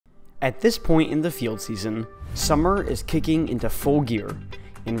At this point in the field season, summer is kicking into full gear,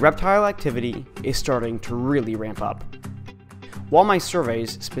 and reptile activity is starting to really ramp up. While my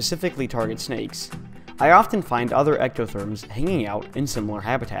surveys specifically target snakes, I often find other ectotherms hanging out in similar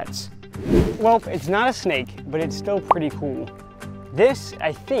habitats. Well, it's not a snake, but it's still pretty cool. This,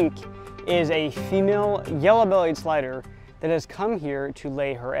 I think, is a female yellow-bellied slider that has come here to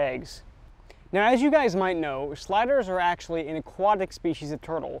lay her eggs. Now, as you guys might know, sliders are actually an aquatic species of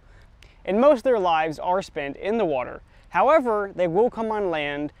turtle, and most of their lives are spent in the water. However, they will come on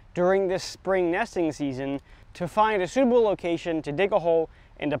land during this spring nesting season to find a suitable location to dig a hole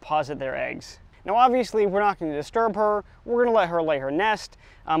and deposit their eggs. Now obviously we're not going to disturb her, we're going to let her lay her nest,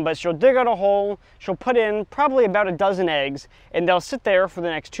 but she'll dig out a hole, she'll put in probably about a dozen eggs, and they'll sit there for the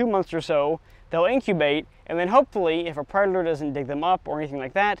next 2 months or so, they'll incubate, and then hopefully if a predator doesn't dig them up or anything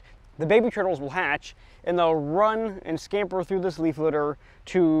like that, the baby turtles will hatch and they'll run and scamper through this leaf litter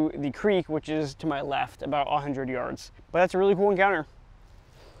to the creek, which is to my left, about 100 yards. But that's a really cool encounter.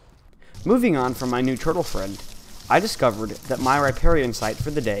 Moving on from my new turtle friend, I discovered that my riparian site for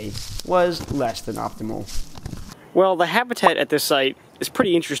the day was less than optimal. Well, the habitat at this site is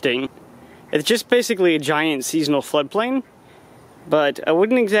pretty interesting. It's just basically a giant seasonal floodplain, but I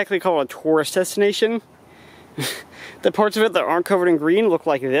wouldn't exactly call it a tourist destination. The parts of it that aren't covered in green look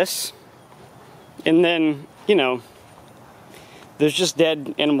like this. And then, you know, there's just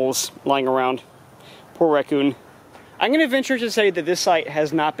dead animals lying around. Poor raccoon. I'm going to venture to say that this site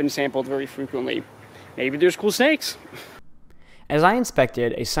has not been sampled very frequently. Maybe there's cool snakes. As I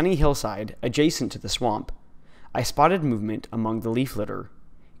inspected a sunny hillside adjacent to the swamp, I spotted movement among the leaf litter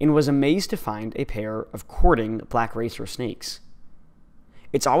and was amazed to find a pair of courting black racer snakes.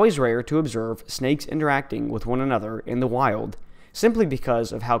 It's always rare to observe snakes interacting with one another in the wild simply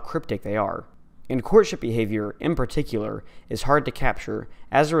because of how cryptic they are, and courtship behavior in particular is hard to capture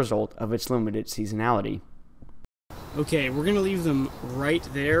as a result of its limited seasonality. Okay, we're gonna leave them right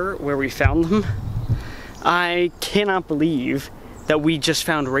there where we found them. I cannot believe that we just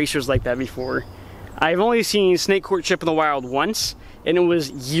found racers like that before. I've only seen snake courtship in the wild once, and it was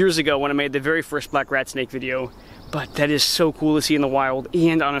years ago when I made the very first black rat snake video. But that is so cool to see in the wild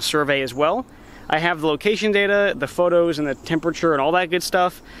and on a survey as well. I have the location data, the photos, and the temperature and all that good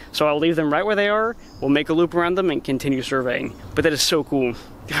stuff, so I'll leave them right where they are, we'll make a loop around them and continue surveying. But that is so cool.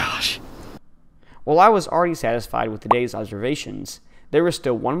 Gosh. While I was already satisfied with the day's observations, there was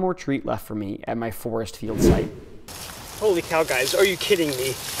still one more treat left for me at my forest field site. Holy cow, guys, are you kidding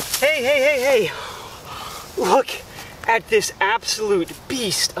me? Hey! Look at this absolute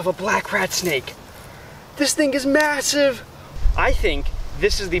beast of a black rat snake. This thing is massive. I think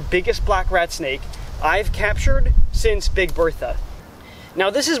this is the biggest black rat snake I've captured since Big Bertha. Now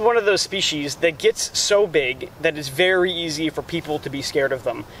this is one of those species that gets so big that it's very easy for people to be scared of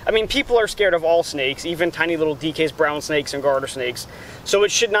them. I mean, people are scared of all snakes, even tiny little DK's brown snakes and garter snakes. So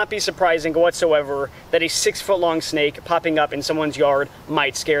it should not be surprising whatsoever that a 6-foot-long snake popping up in someone's yard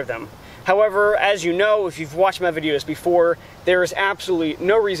might scare them. However, as you know, if you've watched my videos before, there is absolutely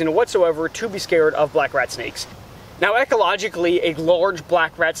no reason whatsoever to be scared of black rat snakes. Now, ecologically, a large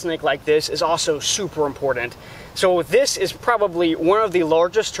black rat snake like this is also super important. So this is probably one of the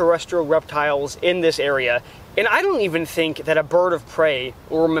largest terrestrial reptiles in this area, and I don't even think that a bird of prey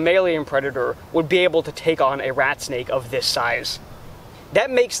or a mammalian predator would be able to take on a rat snake of this size. That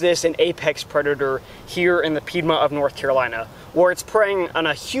makes this an apex predator here in the Piedmont of North Carolina, where it's preying on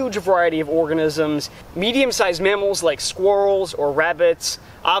a huge variety of organisms, medium-sized mammals like squirrels or rabbits,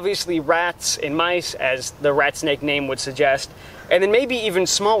 obviously rats and mice, as the rat snake name would suggest, and then maybe even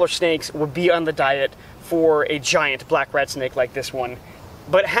smaller snakes would be on the diet for a giant black rat snake like this one.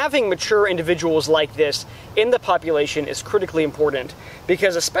 But having mature individuals like this in the population is critically important,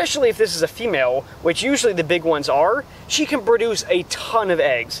 because especially if this is a female, which usually the big ones are, she can produce a ton of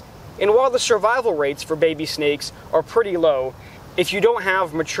eggs. And while the survival rates for baby snakes are pretty low, if you don't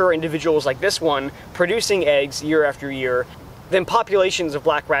have mature individuals like this one producing eggs year after year, then populations of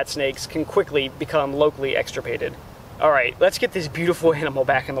black rat snakes can quickly become locally extirpated. Alright, let's get this beautiful animal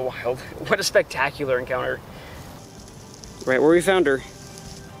back in the wild. What a spectacular encounter. Right where we found her.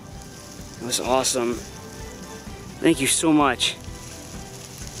 It was awesome. Thank you so much.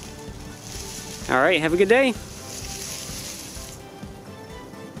 Alright, have a good day.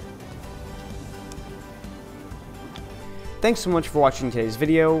 Thanks so much for watching today's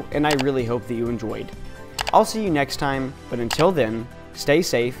video, and I really hope that you enjoyed. I'll see you next time, but until then, stay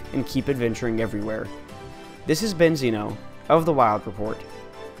safe and keep adventuring everywhere. This has been Zeno of The Wild Report,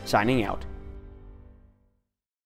 signing out.